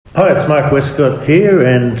Hi, it's Mark Westcott here,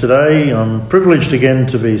 and today I'm privileged again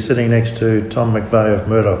to be sitting next to Tom McVeigh of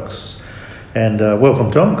Murdoch's. And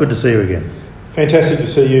welcome, Tom. Good to see you again. Fantastic to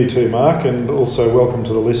see you too, Mark, and also welcome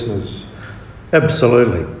to the listeners.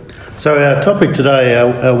 Absolutely. So our topic today,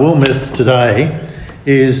 our will myth today,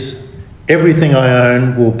 is everything I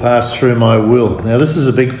own will pass through my will. Now, this is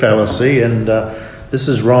a big fallacy, and this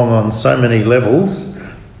is wrong on so many levels.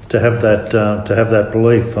 To have that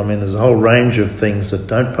belief. I mean, there's a whole range of things that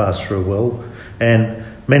don't pass through a will, and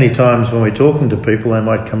many times when we're talking to people, they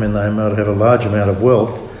might come in, they might have a large amount of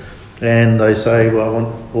wealth, and they say, well, I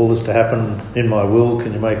want all this to happen in my will,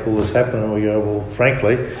 can you make all this happen? And we go, well,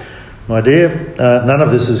 frankly, my dear, none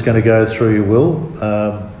of this is going to go through your will,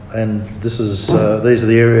 and these are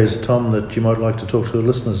the areas, Tom, that you might like to talk to the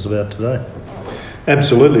listeners about today.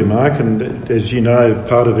 Absolutely, Mark, and as you know,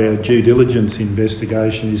 part of our due diligence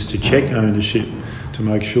investigation is to check ownership to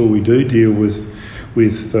make sure we do deal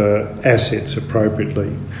with assets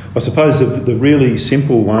appropriately. I suppose the really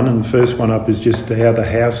simple one and first one up is just how the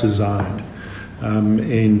house is owned.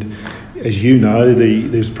 And as you know,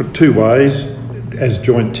 there's two ways as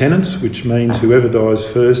joint tenants, which means whoever dies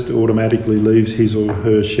first automatically leaves his or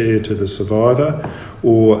her share to the survivor,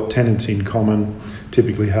 or tenants in common,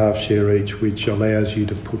 typically half share each, which allows you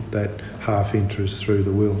to put that half interest through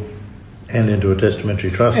the will. And into a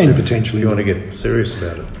testamentary trust, and potentially if you want to get serious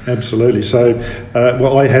about it. Absolutely. So,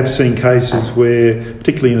 I have seen cases where,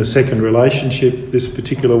 particularly in a second relationship, this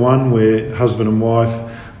particular one, where husband and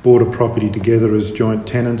wife bought a property together as joint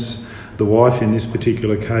tenants. The wife, in this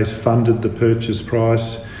particular case, funded the purchase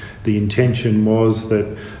price. The intention was that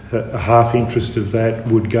a half interest of that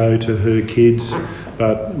would go to her kids,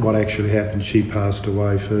 but what actually happened, she passed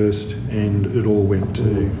away first and it all went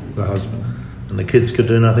to the husband. And the kids could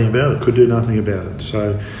do nothing about it? Could do nothing about it.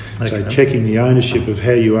 So checking the ownership of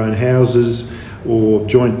how you own houses or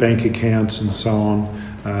joint bank accounts and so on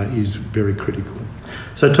is very critical.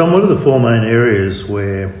 So Tom, what are the four main areas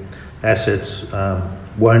where assets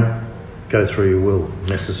won't go through your will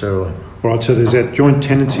necessarily? Right, so there's that joint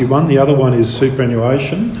tenancy one. The other one is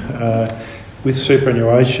superannuation. With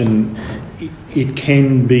superannuation, it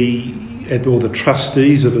can be, or the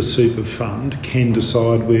trustees of a super fund can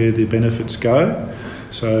decide where the benefits go.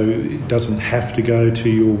 So it doesn't have to go to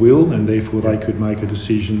your will, and therefore they could make a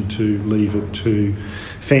decision to leave it to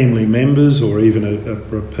family members or even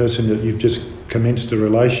a person that you've just commenced a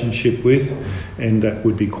relationship with, and that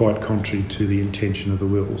would be quite contrary to the intention of the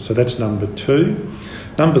will. So that's number two.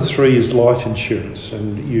 Number three is life insurance,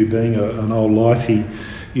 and you being an old lifey,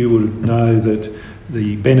 you would know that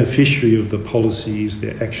the beneficiary of the policy is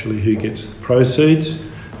actually who gets the proceeds,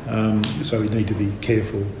 so we need to be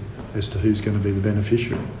careful as to who's going to be the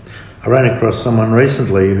beneficiary. I ran across someone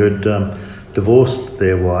recently who'd divorced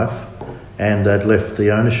their wife, and they'd left the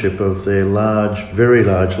ownership of their very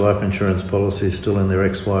large life insurance policy still in their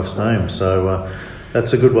ex-wife's name. So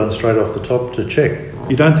that's a good one straight off the top to check.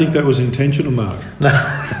 You don't think that was intentional, Mark? No,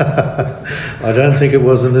 I don't think it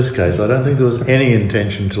was in this case. I don't think there was any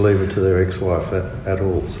intention to leave it to their ex-wife at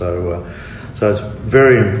all. So it's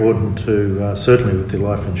very important to, certainly with your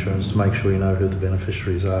life insurance, to make sure you know who the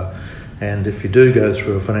beneficiaries are. And if you do go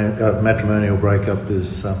through a matrimonial breakup,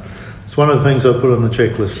 it's one of the things I put on the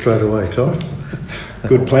checklist straight away, Tom.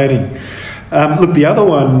 Good planning. Look, the other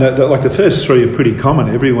one, like the first three are pretty common.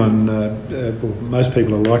 Everyone, most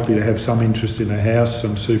people are likely to have some interest in a house,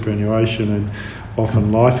 some superannuation and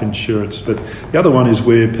often life insurance. But the other one is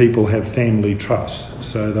where people have family trust.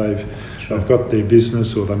 So they've got their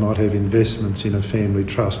business, or they might have investments in a family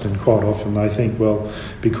trust, and quite often they think, well,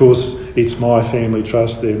 because it's my family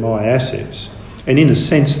trust, they're my assets. And in a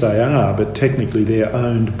sense they are, but technically they're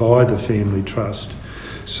owned by the family trust.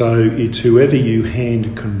 So it's whoever you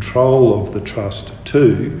hand control of the trust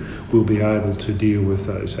to will be able to deal with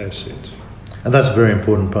those assets. And that's a very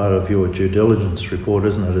important part of your due diligence report,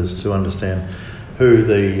 isn't it, is to understand who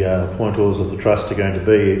the appointors of the trust are going to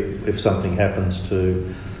be if something happens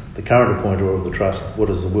to the current appointer of the trust. What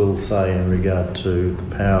does the will say in regard to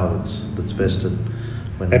the power that's vested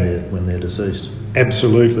when they're deceased?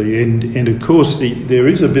 Absolutely, and of course there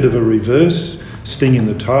is a bit of a reverse sting in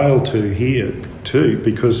the tail here too,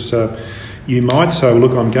 because you might say, well,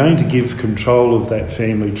 look, I'm going to give control of that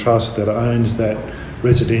family trust that owns that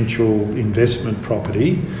residential investment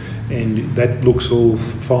property, and that looks all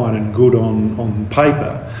fine and good on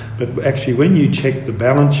paper, but actually when you check the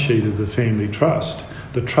balance sheet of the family trust,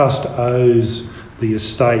 the trust owes the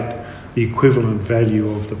estate the equivalent value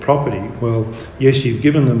of the property. Well, yes, you've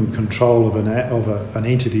given them control of an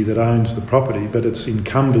entity that owns the property, but it's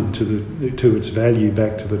incumbent to its value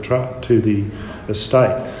back to the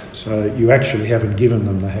estate. So you actually haven't given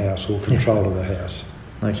them the house or control of the house.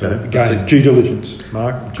 Okay. So again, due diligence,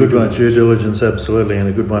 Mark. Good one, due diligence, absolutely, and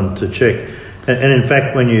a good one to check. And in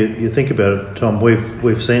fact, when you think about it, Tom,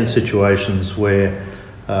 we've seen situations where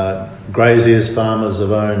graziers, farmers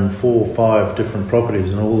have owned 4 or 5 different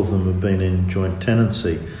properties, and all of them have been in joint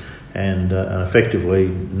tenancy, and effectively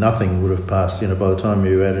nothing would have passed. By the time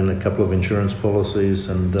you add in a couple of insurance policies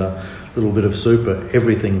and a little bit of super,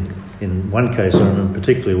 everything in one case I remember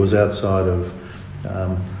particularly was outside of.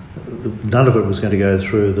 None of it was going to go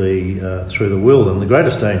through the will, and the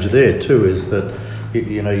greatest danger there too is that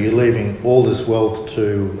you're leaving all this wealth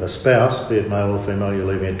to a spouse, be it male or female. You're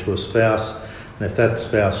leaving it to a spouse, and if that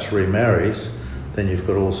spouse remarries, then you've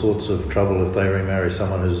got all sorts of trouble if they remarry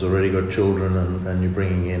someone who's already got children, and you're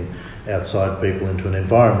bringing in outside people into an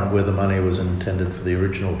environment where the money was intended for the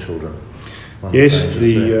original children. Yes,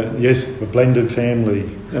 the blended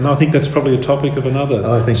family, and I think that's probably a topic of another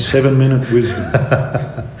 7-minute wisdom.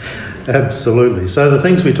 Absolutely. So the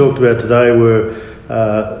things we talked about today were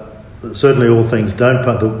certainly all things don't.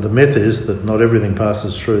 The myth is that not everything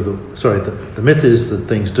passes through the myth is that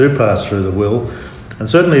things do pass through the will, and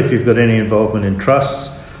certainly if you've got any involvement in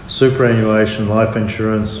trusts, superannuation, life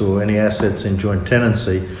insurance, or any assets in joint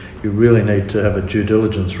tenancy, you really need to have a due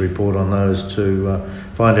diligence report on those to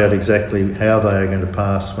find out exactly how they are going to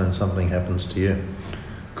pass when something happens to you.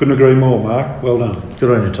 Couldn't agree more, Mark. Well done.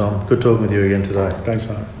 Good on you, Tom. Good talking with you again today. Thanks,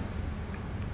 Mark.